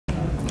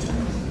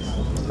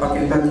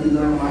Okay, thank you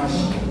very much.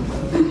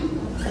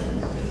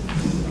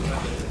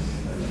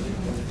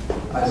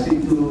 I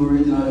speak to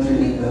regional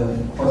trade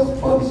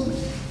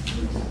policies.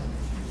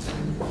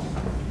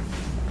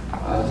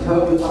 To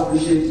help you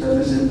appreciate the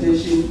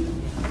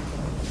presentation,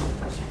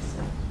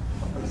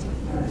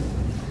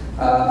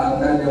 I'm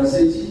Daniel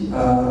Sechi.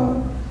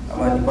 I'm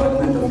a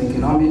Department of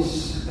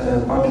Economics,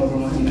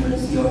 Department of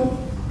University of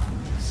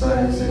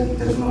Science and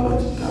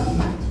Technology.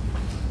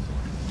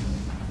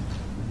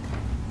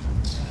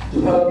 To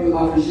help you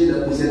appreciate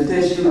the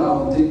presentation, I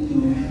will take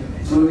you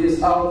through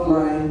this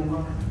outline.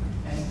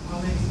 And how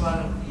many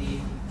part of the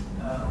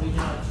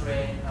regional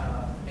trade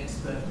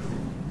expert group?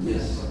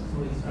 Yes.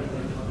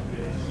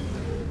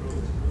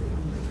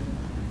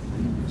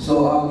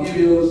 So I'll give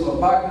you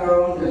some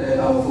background, and then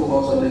I'll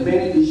focus on the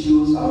main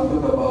issues. I'll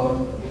talk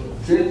about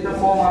trade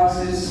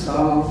performances,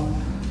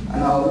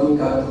 and I'll look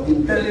at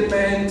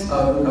impediments,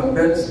 I'll look at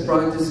best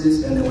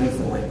practices, and the way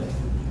forward.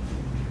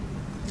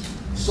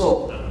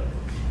 So,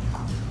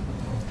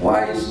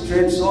 why is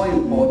trade so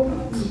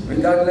important?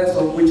 Regardless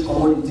of which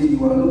commodity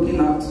you are looking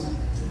at,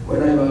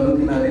 whether you are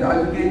looking at the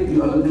aggregate,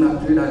 you are looking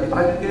at trade at the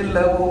aggregate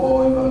level,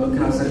 or you are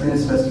looking at certain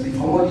specific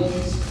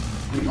commodities,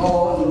 we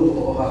all know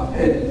or have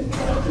heard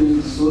that trade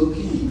is so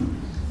key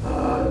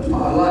to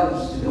our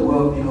lives, to the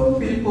well-being of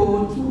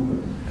people,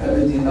 to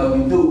everything that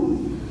we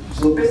do.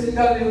 So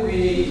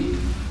basically,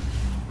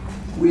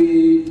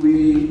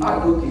 we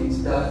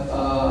advocate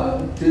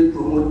that trade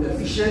promote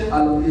efficient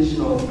allocation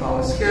of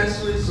our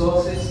scarce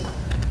resources,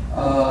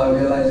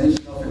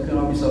 realization of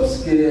economies of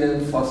scale,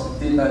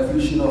 facilitate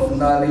diffusion of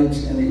knowledge,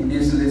 and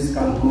this list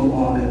can go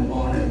on and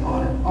on and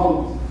on and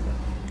on.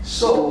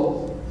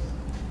 So,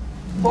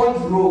 what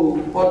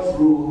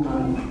role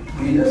can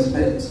we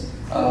expect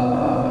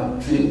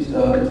trade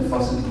to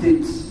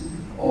facilitate,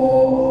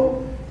 or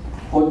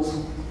what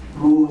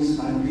rules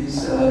can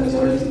these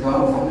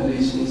theoretical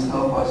formulations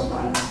help us to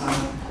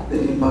understand the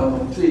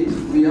impact of trade?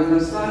 We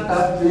understand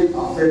that trade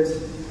affects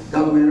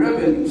government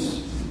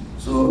revenues.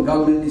 So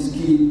government is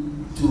key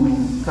to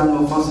kind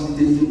of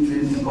facilitating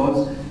trade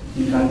because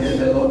you can get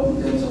a lot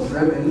in terms of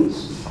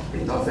revenues.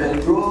 It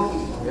affects growth,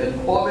 it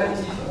affects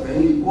poverty,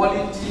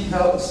 inequality,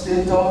 health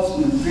status,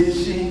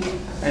 nutrition,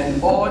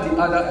 and all the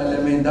other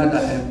elements that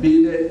are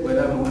embedded,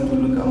 whether we want to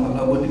look at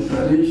Malabo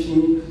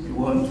Declaration, we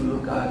want to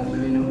look at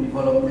Millennium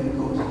Development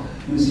Goals.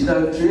 You see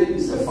that trade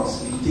is a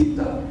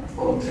facilitator,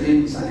 or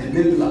trade is an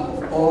enabler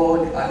of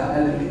all the other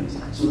elements.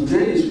 So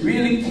trade is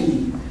really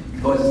key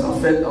because it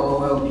affects our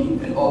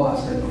well-being and all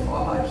aspects of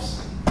our lives.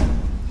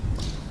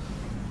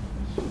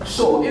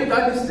 So if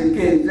that is the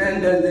case,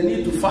 then there's the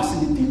need to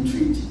facilitate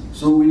trade.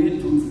 So we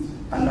need to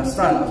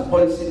understand as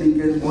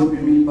policymakers what we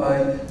mean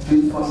by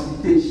trade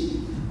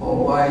facilitation,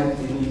 or why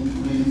we need to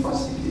really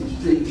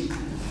facilitate trade.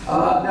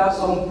 There are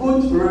some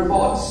good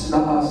reports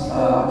that has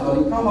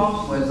actually come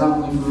out. For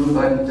example, if you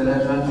look at the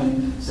International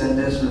Trade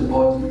Center's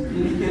report, it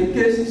indicates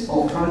cases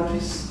of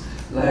countries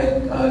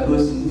like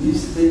those in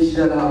East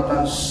Asia that have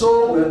done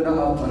so well, that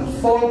have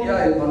transformed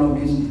their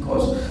economies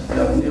because they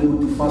have been able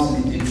to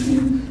facilitate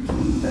trade to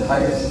the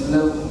highest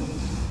level.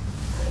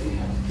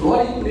 So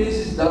what it means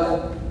is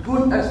that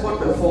good export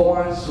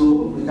performance, so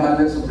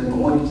regardless of the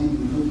commodity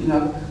you're looking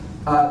at,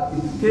 are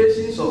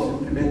implications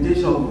of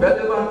implementation of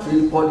relevant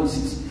trade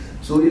policies.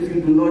 So if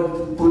you do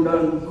not put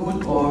down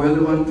good or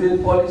relevant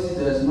trade policies,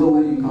 there's no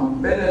way you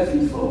can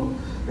benefit from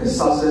the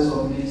success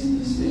of these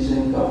East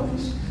Asian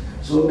countries.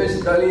 So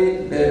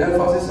basically, the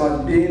emphasis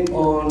has been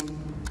on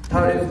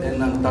tariff and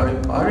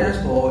non-tariff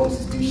barriers, or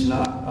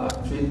institutional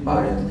trade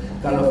barriers,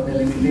 kind of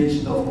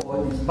elimination of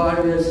all these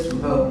barriers to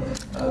help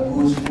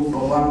goods move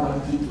from one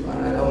country to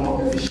another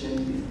more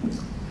efficiently.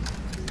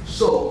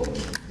 So,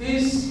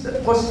 this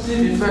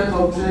positive effect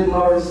of trade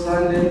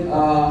notwithstanding,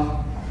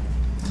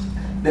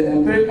 the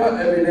empirical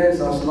evidence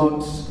has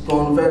not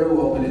gone very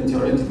well with the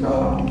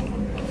theoretical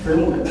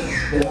framework.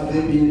 There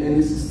hasn't been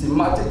any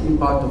systematic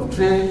impact of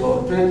trade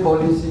or trade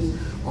policies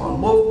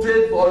on both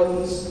trade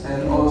volumes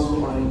and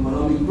also on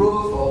economic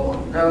growth, or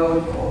on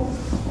health,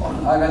 or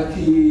on other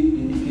key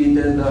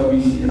indicators that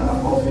we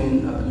are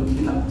often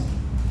looking at.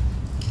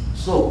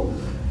 So,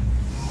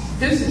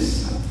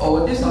 this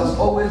has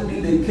always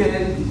been the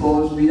case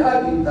because we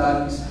argue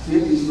that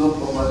trade is not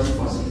properly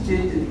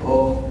facilitated,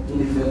 or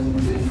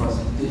ineffective trade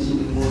facilitation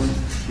in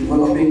most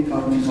developing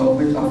countries, of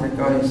which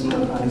Africa is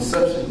not an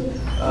exception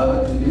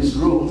to this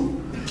rule.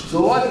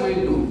 So what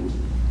do?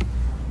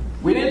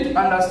 We need to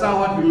understand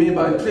what we mean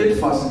by trade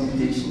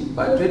facilitation.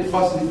 By trade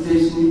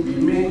facilitation, we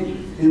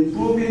mean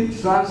improving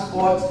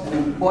transport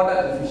and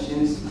border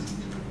efficiency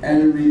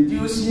and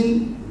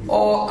reducing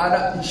all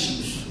other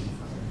issues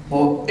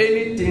or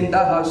anything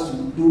that has to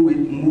do with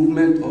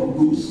movement of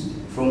goods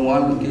from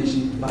one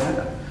location to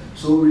another.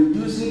 So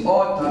reducing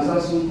all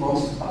transaction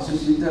costs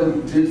associated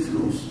with trade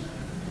flows.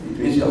 It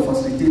means you are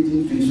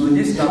facilitating trade. So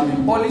this can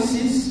be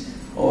policies,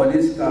 or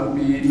this can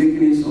be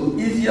making it so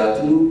easier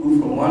to move goods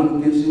from one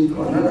location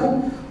to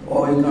another,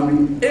 or it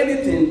can be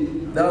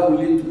anything that will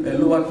lead to a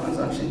lower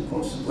transaction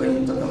cost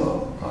when you talk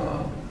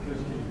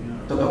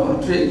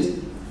about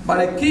trade.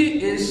 But the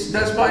key is,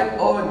 despite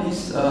all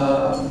these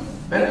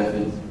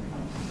benefits,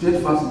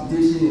 trade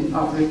facilitation in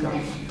Africa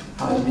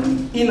has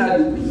been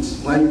inadequate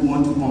when you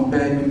want to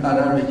compare with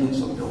other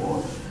regions of the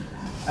world.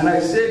 And I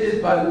say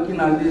this by looking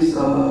at this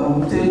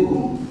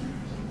table.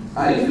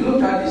 And if you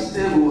look at this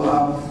table,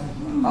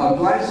 I've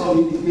outlined some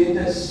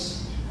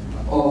indicators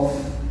of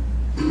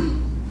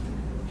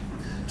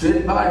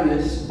trade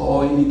barriers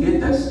or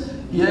indicators.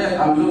 Here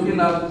I'm looking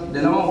at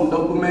the number of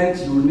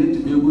documents you will need to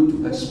be able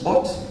to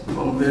export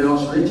from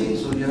various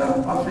regions. So here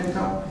are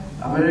Africa,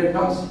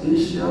 Americas,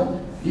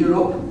 Asia,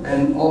 Europe,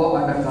 and all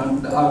other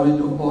countries, the average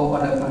of all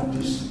other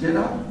countries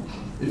together.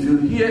 If you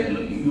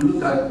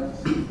look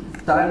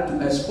at time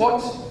to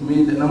export,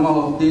 means the number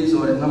of days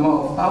or the number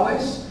of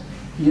hours.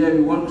 Here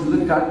we want to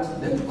look at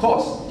the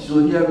cost.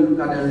 So here we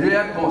look at the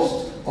real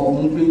cost of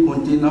moving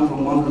container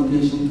from one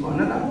location to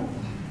another.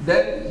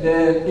 Then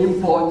the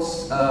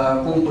imports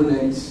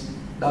components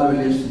that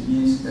relates to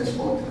these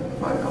export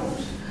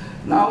variables.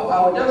 Now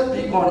I'll just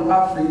pick on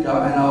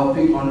Africa and I'll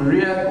pick on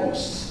real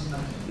costs.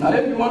 Now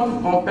if you want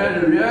to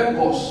compare the real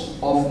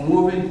cost of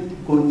moving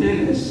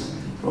containers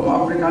from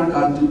African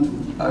country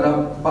to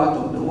other part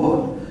of the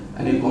world,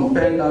 and you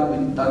compare that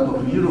with that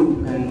of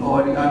Europe and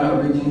all the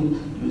other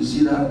regions, you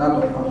see that that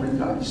of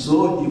Africa is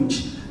so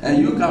huge.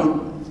 And you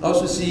can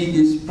also see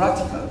this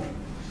practical.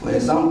 For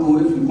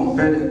example, if you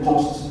compare the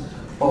cost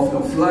of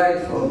your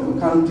flight from your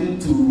country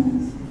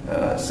to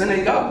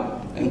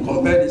Senegal and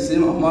compare the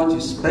same amount you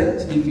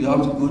spent if you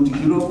have to go to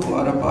Europe or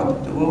other part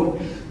of the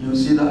world, you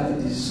see that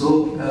it is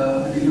so,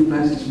 the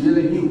difference is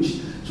really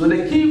huge. So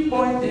the key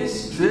point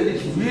is trade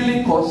is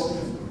really costly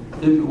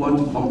if you want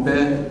to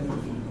compare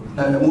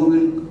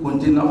moving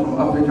container from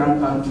African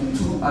country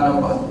to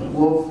other parts of the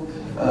world,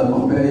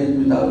 compare it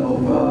with that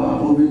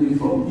of moving it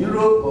from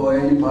Europe or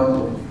any part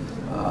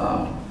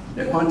of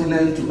the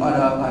continent to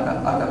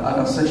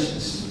other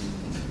sections.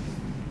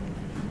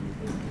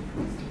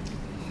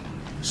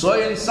 So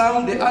in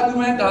sum, the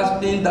argument has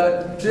been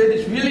that trade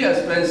is really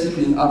expensive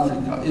in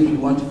Africa if you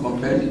want to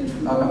compare it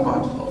to other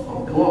parts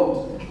of the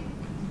world.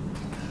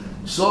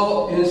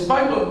 So in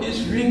spite of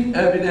this weak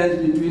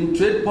evidence between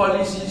trade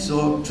policies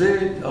or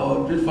trade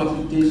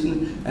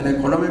facilitation and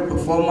economic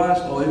performance,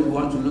 or if you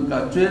want to look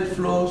at trade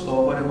flows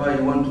or whatever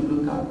you want to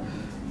look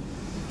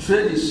at,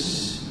 trade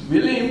is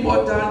really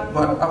important,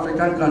 but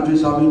African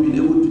countries haven't been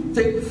able to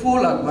take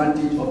full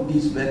advantage of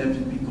these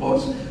benefits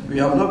because we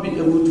have not been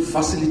able to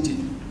facilitate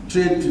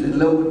trade to the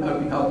level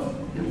that we have.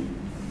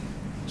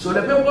 So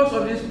the purpose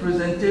of this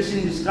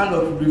presentation is kind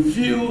of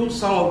review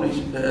some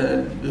of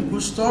the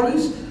good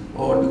stories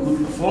or the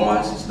good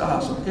performances that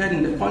has occurred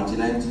in the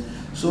continent.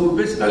 So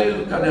we basically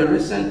look at the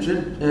recent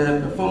trade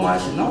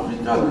performance in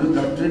Africa, we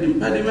look at trade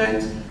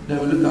impediments, then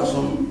we look at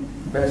some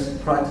best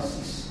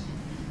practices.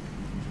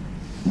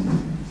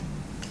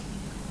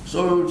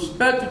 So with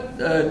respect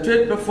to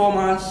trade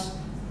performance,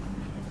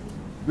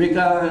 we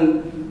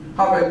can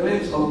have a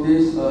glimpse of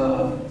this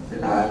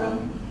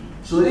diagram.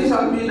 So this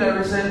has been a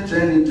recent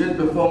trend in trade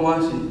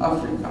performance in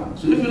Africa.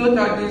 So if you look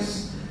at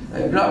this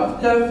graph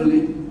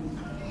carefully,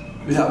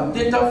 we have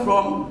data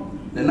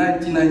from the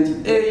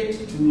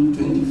 1998 to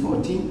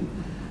 2014.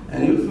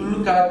 And if you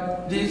look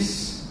at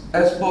this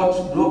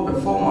export growth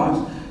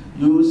performance,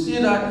 you will see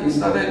that it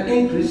started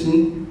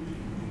increasing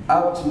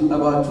up to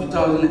about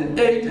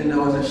 2008, and there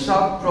was a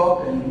sharp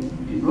drop, and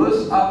it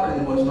rose up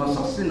and it was not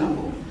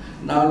sustainable.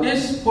 Now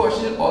this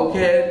portion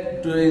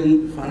occurred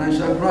during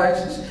financial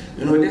crisis.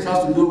 You know, this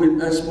has to do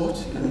with export.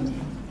 And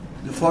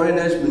the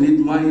foreigners will need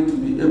money to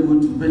be able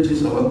to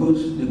purchase our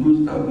goods, the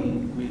goods that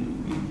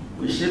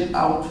we ship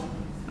out.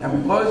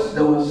 And because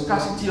there was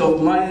scarcity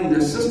of money in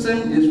the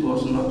system, this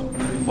was not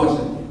really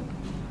possible.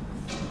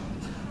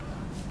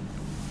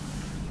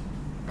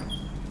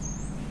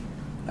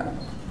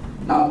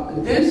 Now,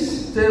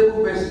 this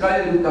table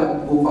basically looks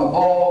at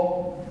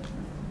overall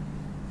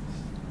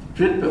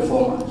trade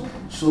performance.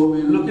 So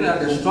we're looking at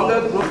the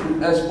stronger growth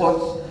in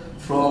exports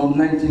from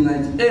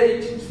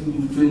 1998 to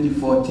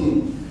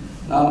 2014.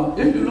 Now,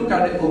 if you look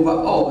at the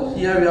overall,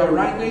 here we are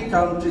ranking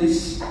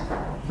countries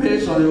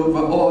based on the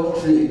overall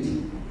trade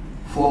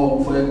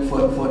for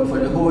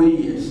the whole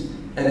years.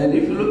 And then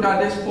if you look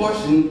at this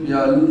portion, we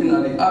are looking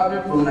at the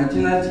average from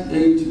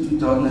 1998 to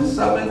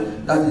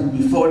 2007, that is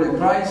before the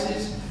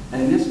crisis,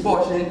 and this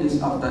portion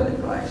is after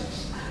the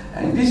crisis.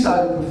 And these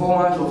are the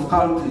performance of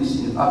countries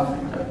in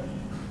Africa.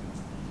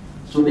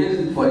 So this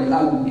is for the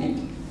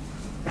aggregate.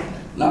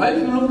 Now if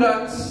you look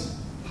at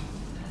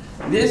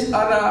this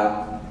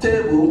other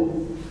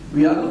table,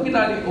 we are looking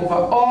at the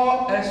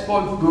overall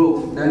export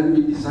growth, then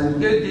we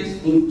disaggregate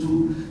this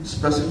into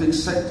specific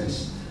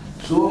sectors.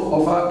 So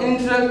of our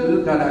interest, we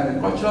look at the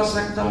agricultural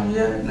sector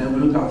here, and then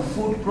we look at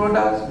food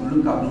products, we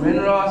look at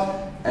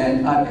minerals,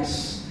 and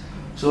others.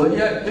 So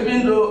here,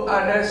 even though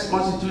others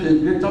constitute a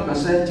greater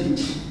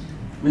percentage,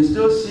 we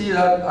still see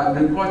that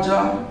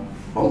agriculture,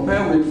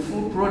 compared with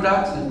food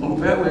products and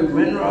compared with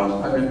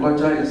minerals,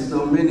 agriculture is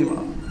still minimal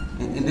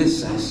in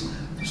this sense.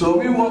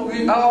 So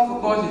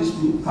our focus is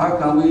to how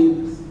can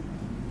we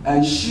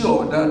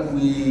ensure that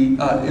we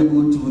are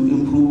able to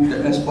improve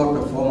the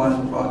export performance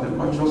of our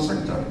agricultural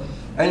sector.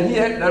 And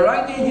here, the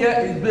ranking here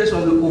is based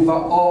on the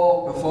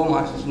overall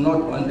performance, it's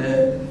not on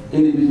the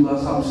individual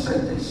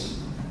subsectors.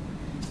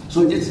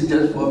 So this is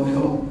just for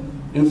your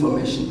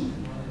information.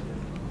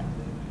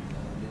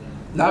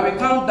 Now we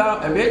come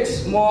down a bit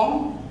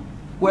more,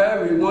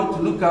 where we want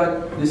to look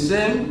at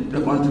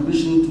the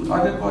contribution to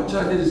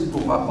agriculture. This is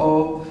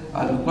overall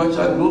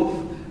agriculture growth,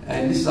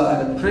 and these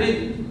are the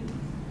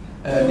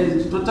this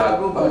is total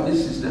growth, but this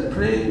is the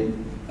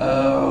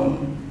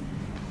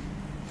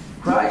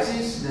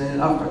crisis, then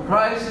after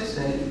crisis,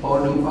 and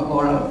all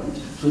average.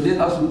 So this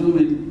has to do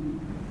with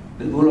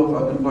the goal of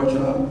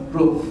agricultural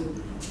growth.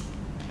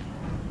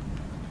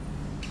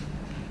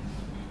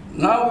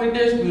 Now with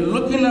this, we're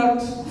looking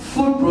at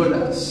food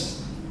products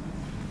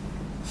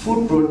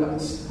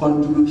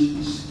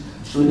contributions.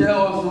 So here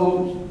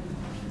also,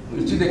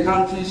 we see the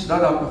countries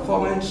that are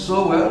performing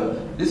so well.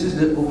 This is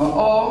the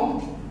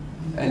overall,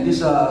 and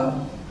these are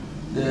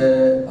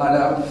the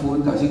other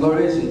food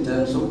categories in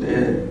terms of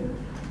the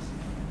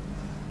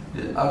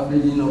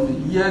averaging of the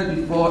year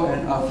before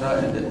and after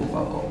and the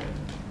overall.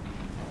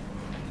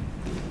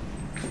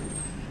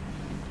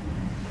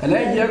 And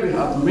then here we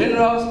have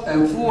minerals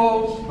and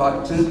fuels,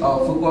 but since our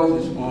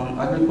focus is on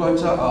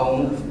agriculture, I'll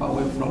move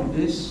away from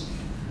this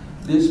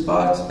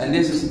part, and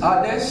this is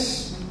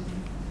others.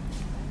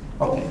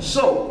 Okay,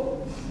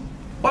 so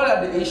what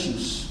are the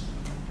issues?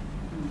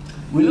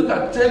 We look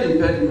at trade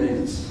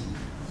impediments.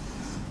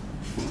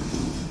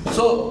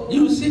 So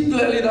you see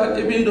clearly that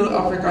even though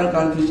African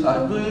countries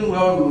are doing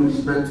well with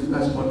respect to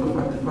export of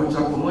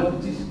agricultural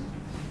commodities,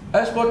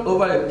 export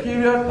over a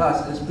period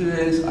has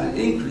experienced an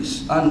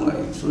increase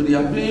annually. So they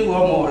are doing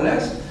well more or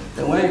less.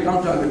 Then when it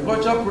comes to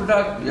agricultural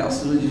products, they are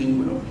still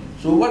doing well.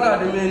 So what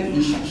are the main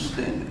issues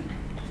then?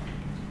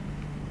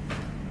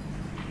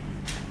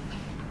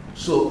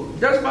 So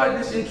despite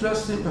this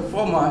interesting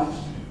performance,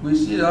 we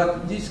see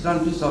that these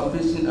countries are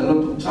facing a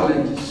lot of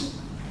challenges.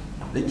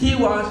 The key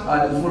ones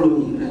are the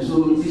following, and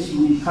so this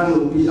will kind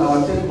of be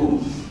our take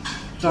home.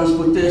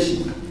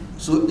 Transportation.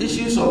 So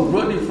issues of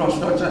road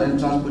infrastructure and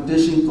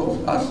transportation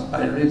costs, as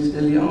I raised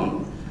earlier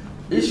on.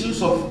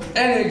 Issues of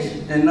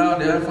energy, and now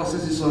the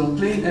emphasis is on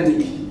clean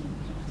energy.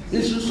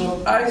 Issues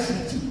of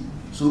ICT,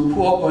 so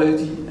poor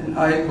quality and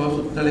high cost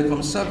of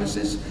telecom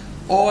services.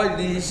 All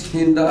these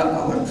hinder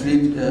our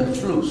trade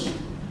flows.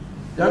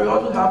 Then we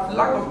also have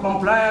lack of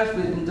compliance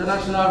with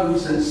international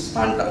rules and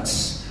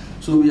standards.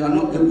 So we are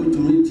not able to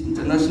meet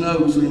international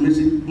rules, so it makes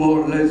it more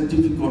or less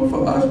difficult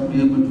for us to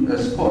be able to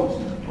export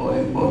or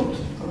import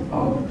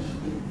our goods.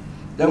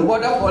 Then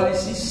border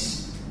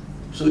policies,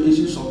 so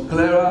issues of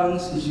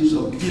clearance, issues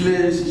of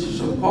delays, issues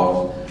of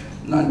cost,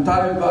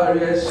 non-tariff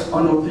barriers,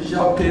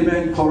 unofficial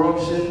payment,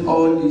 corruption,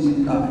 all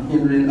these are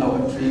hindering our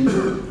trade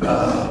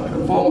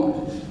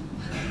performance.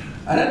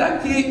 Another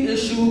key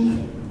issue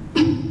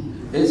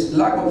is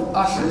lack of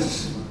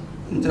access.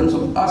 In terms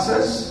of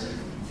access,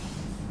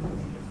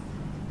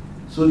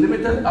 so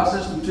limited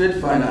access to trade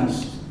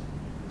finance.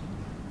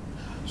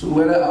 So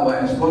whether our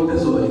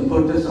exporters or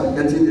importers are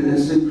getting the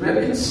necessary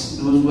credits,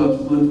 those who are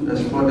going to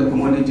export the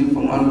commodity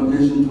from one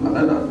location to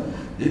another,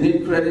 they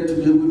need credit to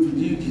be able to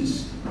do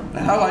this.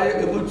 And how are you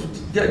able to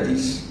get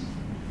this?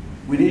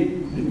 We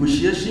need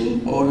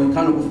negotiation or a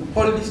kind of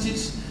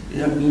policies.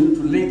 You have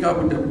to link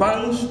up with the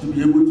banks to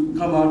be able to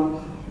come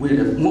out with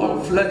a more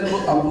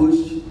flexible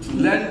approach to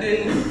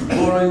lending, to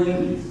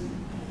borrowing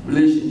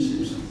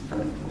relationships.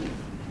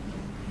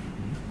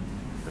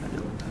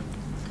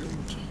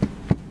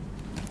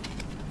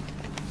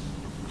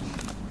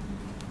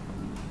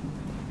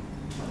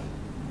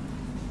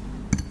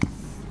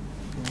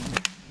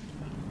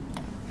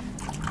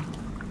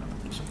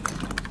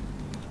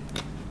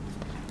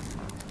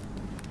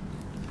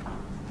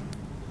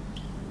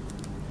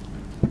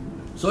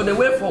 So the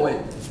way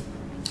forward,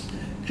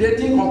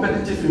 creating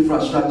competitive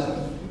infrastructure.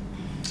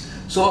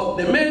 So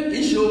the main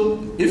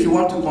issue, if you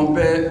want to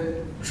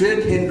compare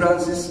trade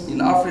hindrances in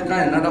Africa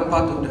and other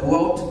parts of the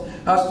world,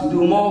 has to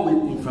do more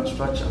with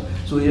infrastructure.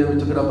 So here we're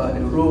talking about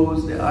the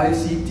roads, the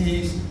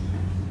ICTs,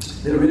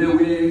 the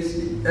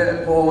railways, the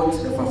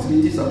airports, the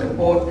facilities at the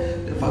port,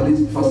 the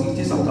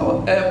facilities at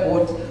our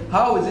airport.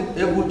 How is it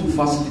able to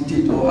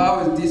facilitate, or how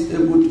is this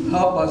able to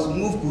help us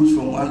move goods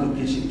from one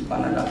location to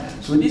another?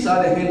 So these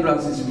are the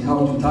hindrances we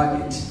have to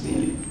target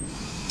mainly.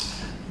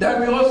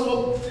 Then we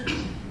also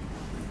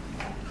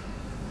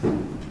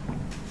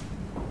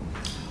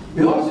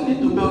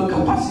need to build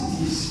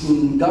capacities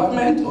in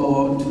government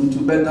or to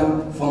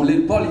better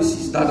formulate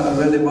policies that are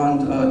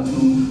relevant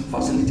to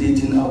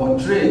facilitating our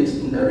trade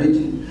in the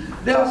region.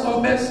 There are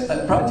some best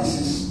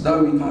practices that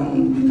we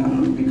can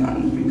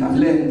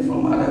learn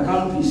from other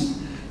countries.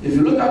 If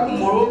you look at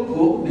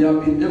Morocco, they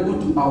have been able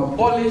to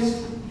abolish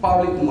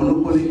public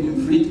monopoly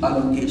in freight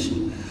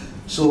allocation.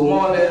 So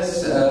more or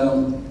less,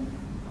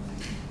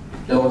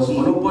 there was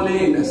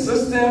monopoly in the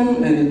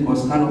system, and it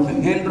was kind of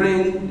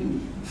hindering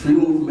free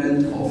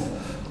movement of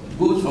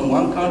goods from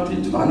one country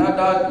to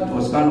another. It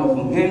was kind of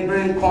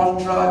hindering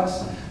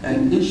contracts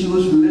and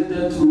issues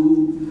related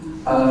to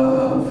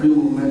free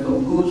movement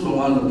of goods from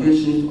one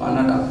location to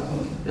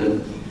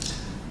another.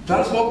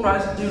 Transport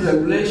price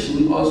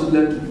deregulation also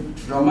led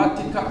to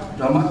dramatic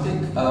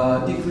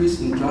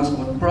decrease in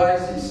transport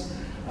prices.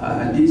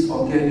 And this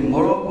occurred in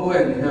Morocco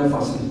and have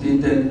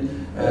facilitated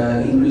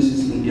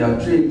increases in their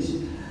trade.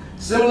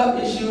 Similar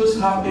issues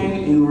happened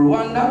in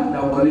Rwanda, the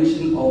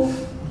abolition of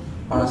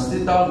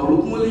parastatal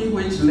morocumuli,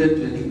 which led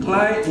to a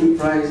decline in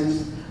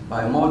prices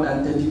by more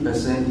than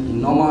 30%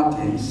 in normal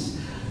terms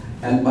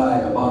and by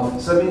about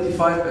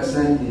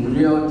 75% in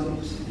real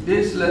terms.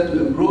 This led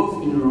to a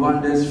growth in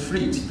Rwanda's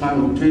freight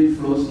and trade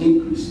flows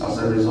increase as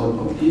a result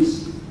of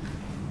this.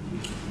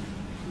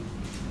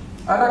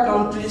 Other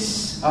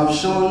countries have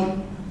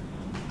shown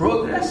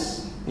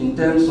progress in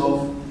terms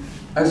of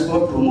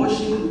export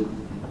promotion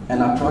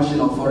and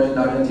attraction of foreign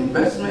direct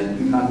investment.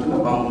 We can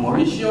talk about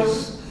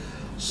Mauritius.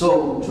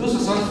 So through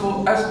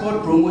successful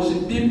export promotion,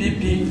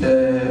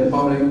 PPP,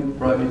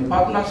 public-private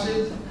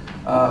partnership,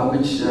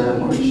 which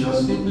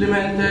Mauritius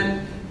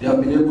implemented, they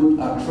have been able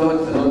to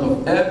attract a lot of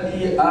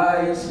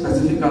FDI,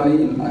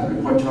 specifically in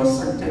agricultural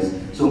sectors.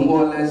 So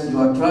more or less,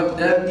 you attract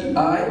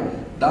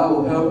FDI, that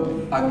will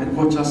help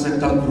agricultural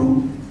sector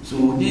grow.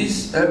 So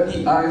these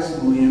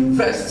FDIs will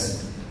invest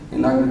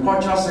in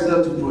agricultural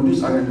sector to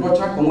produce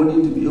agricultural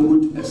commodity to be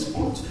able to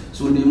export.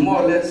 So they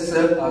more or less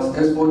serve as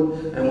export,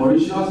 and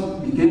Mauritius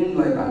became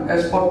like an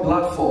export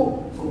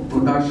platform for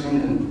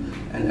production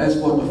and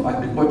export of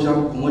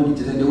agricultural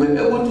commodities. And they were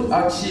able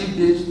to achieve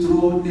this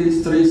through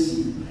these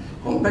 3C.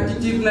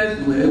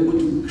 Competitiveness, we were able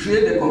to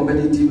create a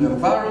competitive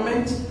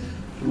environment,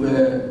 we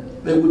were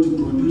able to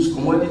produce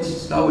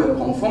commodities that were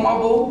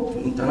conformable to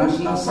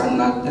international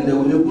standards, and they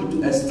were able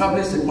to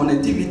establish a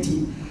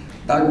connectivity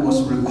that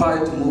was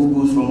required to move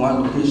goods from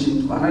one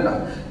location to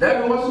another.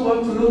 Then we also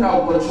want to look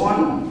at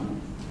Botswana.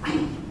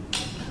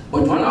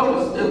 Botswana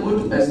was able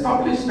to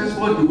establish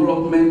Export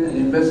Development and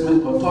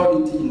Investment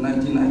Authority in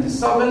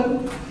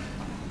 1997,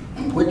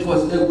 which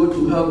was able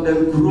to help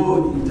them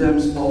grow in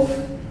terms of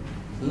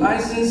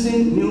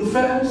licensing new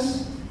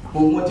firms,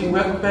 promoting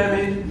work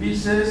permit,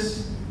 visas,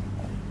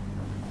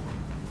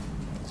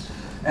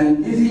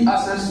 and easy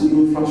access to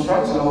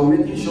infrastructure, or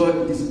making sure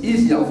it is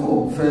easier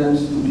for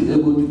firms to be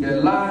able to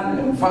get land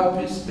and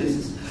factory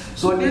spaces.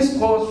 So this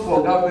calls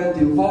for government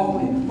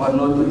involvement, but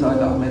not total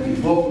government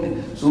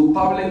involvement. So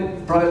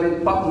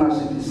public-private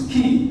partnership is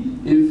key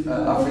if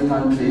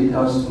African trade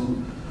has to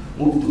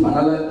move to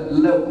another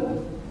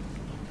level.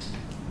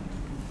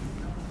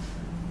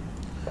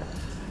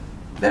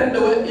 Then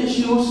there were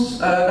issues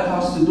that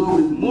has to do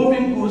with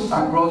moving goods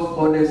across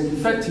borders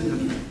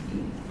effectively.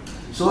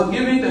 So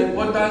given the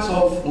importance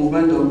of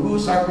movement of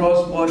goods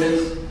across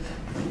borders,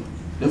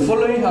 the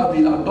following have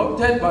been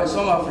adopted by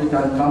some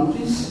African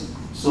countries.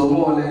 So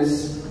more or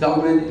less,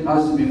 government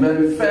has to be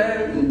very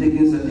firm in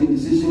taking certain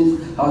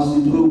decisions, has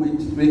to do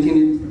with making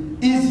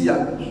it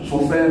easier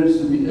for firms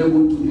to be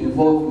able to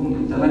involve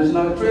in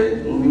international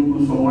trade, moving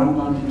goods from one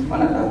country to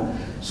another.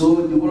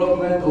 So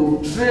development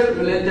of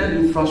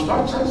trade-related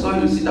infrastructure. So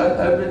you see that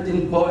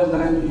everything boils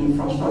down to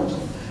infrastructure.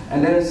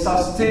 And then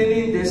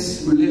sustaining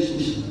this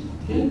relationship.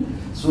 Okay?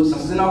 So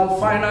sustainable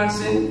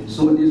financing.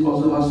 So this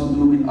also has to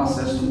do with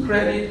access to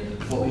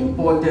credit for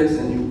importers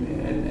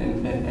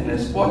and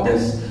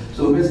exporters.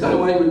 So basically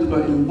when we talk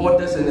about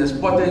importers and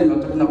exporters, we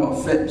are talking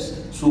about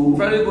firms. So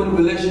very good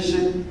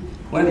relationship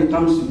when it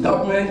comes to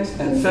government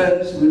and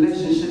firms.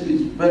 Relationship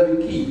is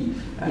very key.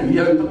 And we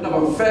are talking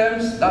about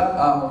firms that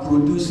are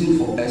producing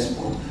for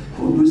export,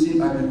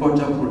 producing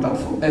agricultural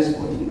products for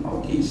export in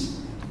our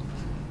case.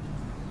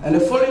 And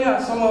the following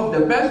are some of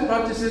the best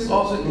practices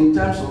also in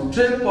terms of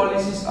trade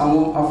policies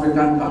among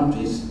African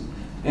countries.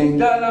 In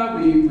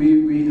Ghana,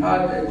 we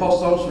had a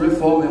customs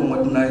reform and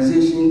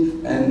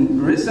modernization,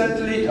 and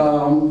recently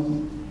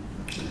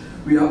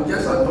we have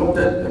just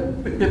adopted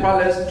a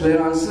paperless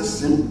clearance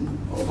system.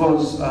 Of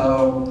course,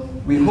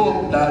 we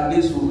hope that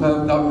this will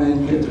help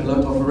government get a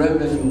lot of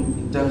revenue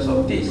in terms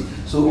of this.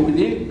 So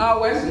within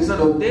hours, instead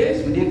of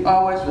days, within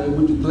hours, we're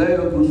able to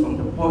clear your goods from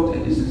the port,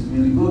 and this is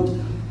really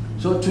good.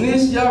 So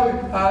Tunisia,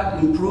 we've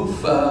had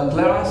improved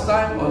clearance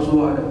time,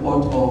 also at the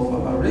port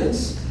of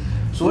rates.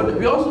 So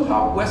we also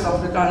have West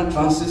African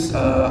Transit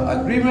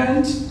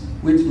Agreement,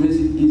 which makes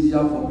it easier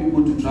for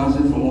people to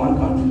transit from one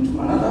country to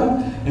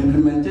another.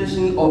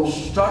 Implementation of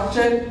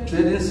structured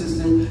trading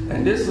system,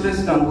 and this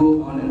list can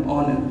go on and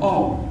on and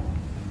on.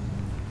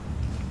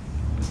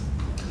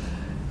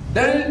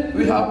 Then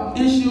we have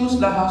issues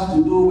that has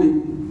to do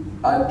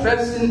with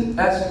addressing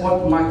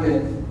export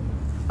market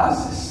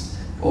access,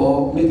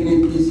 or making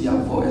it easier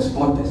for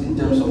exporters in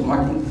terms of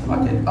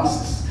market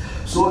access.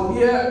 So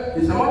here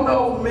it's a matter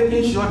of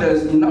making sure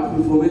there's enough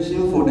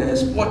information for the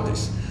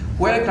exporters.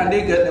 Where can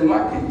they get the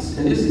market?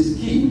 And this is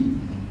key.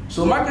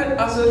 So market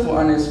access for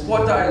an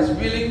exporter is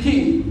really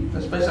key,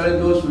 especially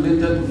those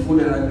related to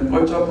food and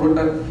agricultural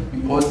products,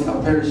 because they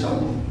are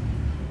perishable.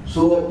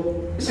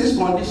 So this is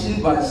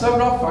conditioned by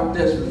several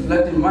factors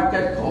reflecting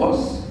market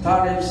costs,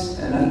 tariffs,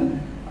 and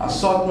an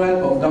assortment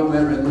of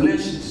government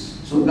regulations.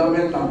 So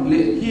government can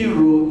play a key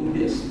role in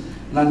this.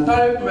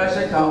 Non-tariff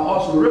measures can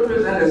also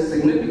represent a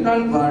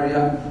significant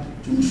barrier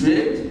to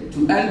trade,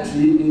 to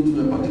entry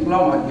into a particular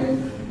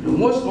market. The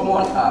most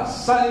common are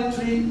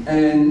sanitary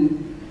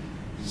and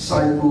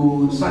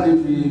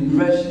psycho-sanitary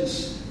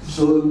measures.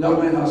 So the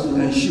government has to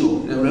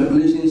ensure, the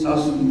regulations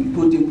has to be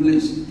put in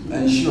place to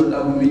ensure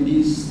that we meet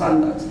these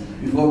standards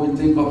before we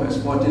think of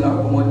exporting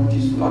our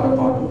commodities to other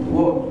parts of the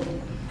world.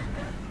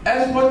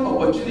 Export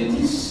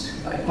opportunities,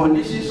 like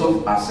conditions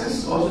of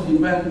access, also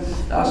depend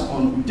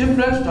on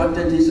different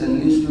strategies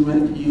and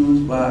instruments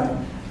used by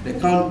the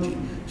country.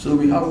 So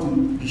we have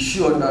to be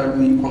sure that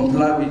we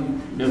comply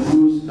with the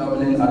rules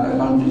governing other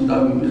countries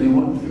that we really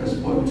want to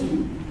export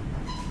to.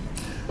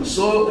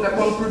 So the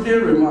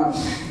concluding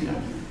remarks.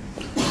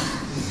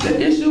 The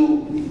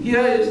issue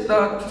here is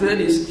that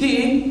trade is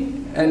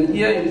key, and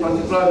here in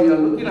particular we are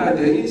looking at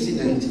the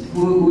incident,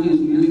 who is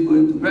really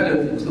going to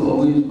benefit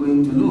or who is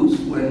going to lose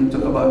when we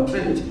talk about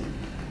trade.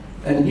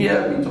 And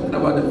here we talk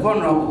about the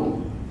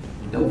vulnerable,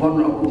 the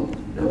vulnerable,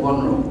 the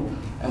vulnerable.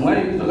 And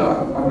when you talk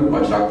about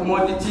agricultural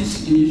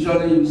commodities,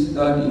 usually you see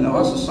that in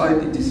our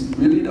society it is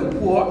really the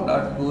poor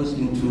that goes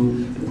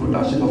into the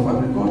production of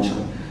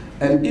agriculture.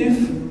 And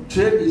if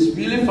trade is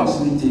really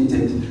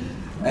facilitated,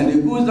 and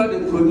the goods that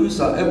they produce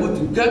are able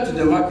to get to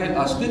the market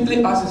as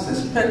quickly as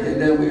is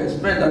expected, then we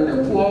expect that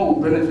the poor will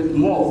benefit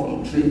more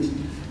from trade.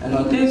 And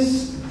on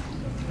this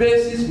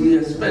basis, we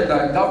expect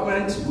that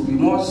governments will be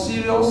more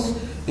serious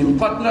in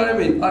partnering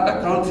with other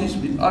countries,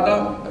 with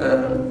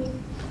other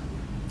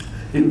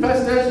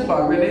investors who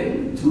are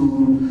willing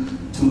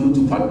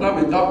to partner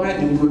with government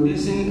in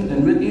producing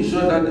and making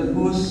sure that the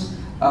goods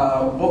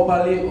are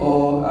properly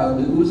or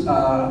the goods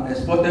are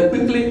exported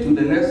quickly to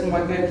the next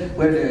market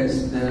where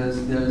there's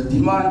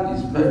demand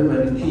is very,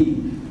 very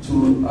key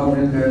to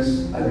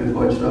Africa's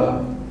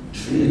agricultural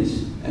trade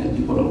and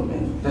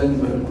development. Thank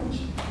you very much.